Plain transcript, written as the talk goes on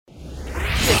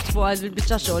fuq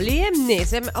għal-bicċa xogħol li hemm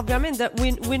nies, ovvjament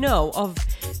we know of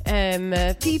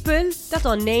people that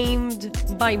are named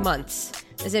by months.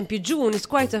 Eżempju, June is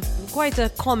quite a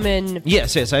common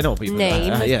Yes, I know people.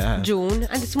 name, Yeah. June,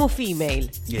 and it's more female.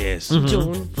 Yes.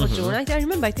 June, for June. I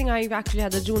remember, I think I actually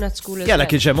had a June at school as Yeah, well.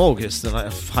 like ġem August,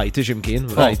 fħajti ġimkien.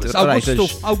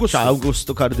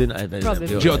 Augusto Cardinal.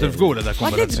 Ġew tifgura dak.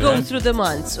 But let's go through the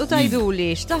months. U tajdu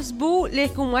li, x'taħsbu li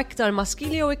jkun iktar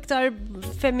maskili u iktar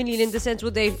feminine in the sense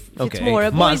would they fit more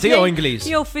a boy's Malti name? or English?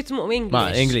 Jew fit more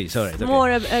English. English, all right.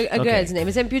 More a girl's name.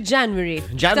 Eżempju, January.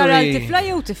 January. Tara tifla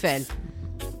jew tifel?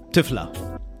 Tifla.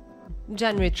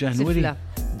 January. Tifla.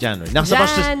 January. Naħseb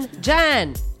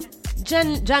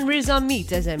January is on meat,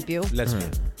 eżempju.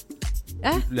 Lesbian.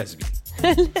 Lesbian.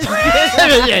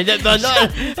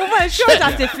 Ma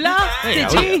xorta tifla?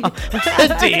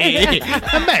 Tiġi?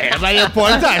 Ma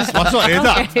jimportax, ma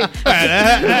solida.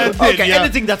 Okay,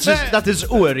 anything that is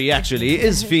Uri actually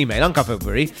is female. Anka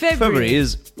February. February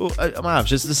is, ma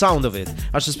nafx, it's the sound of it.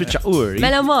 Għax tispiċċa Uri.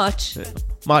 Mela March.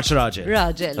 March raġel.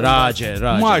 Raġel.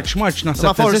 March naħseb.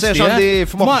 Ma forse għandi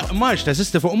f'moħħ. March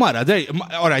teżisti fuq mara,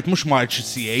 alright, mux March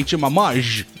CH, ma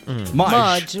March.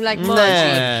 March, like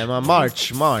March. Ma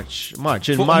March.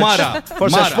 Mara.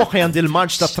 Forse xfoħi għandi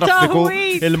il-March ta' traffiku,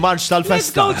 il-March tal-festa.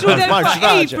 Let's go through them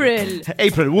for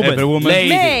April. Woman.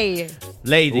 May.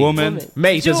 Lady. Woman.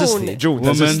 May teżisti. June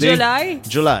teżisti.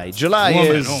 July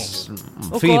is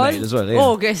female as well.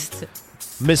 August.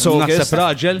 Miss August. Naħseb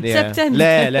raġel.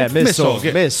 September. Le, Miss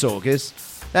August.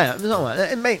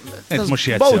 Mux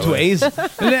Both ways.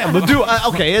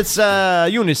 Okay, it's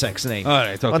unisex name. All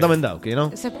right, okay. Għadda minn dawk, you know?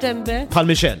 September. Bħal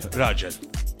Michelle. Raġel.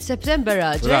 September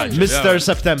raġel. Mr.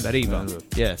 September, Iva.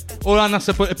 Yeah. U għanna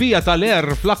pija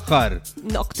tal-er fl-axħar.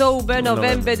 October,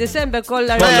 November, December,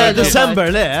 kolla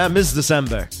December, Miss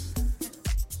December.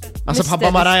 Għasab ħabba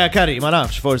Mariah Carey, ma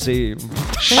nafx, forsi.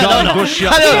 He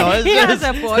has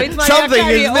a point. Mariah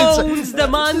Carey owns the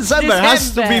month December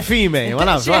has to be female, ma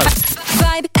nafx.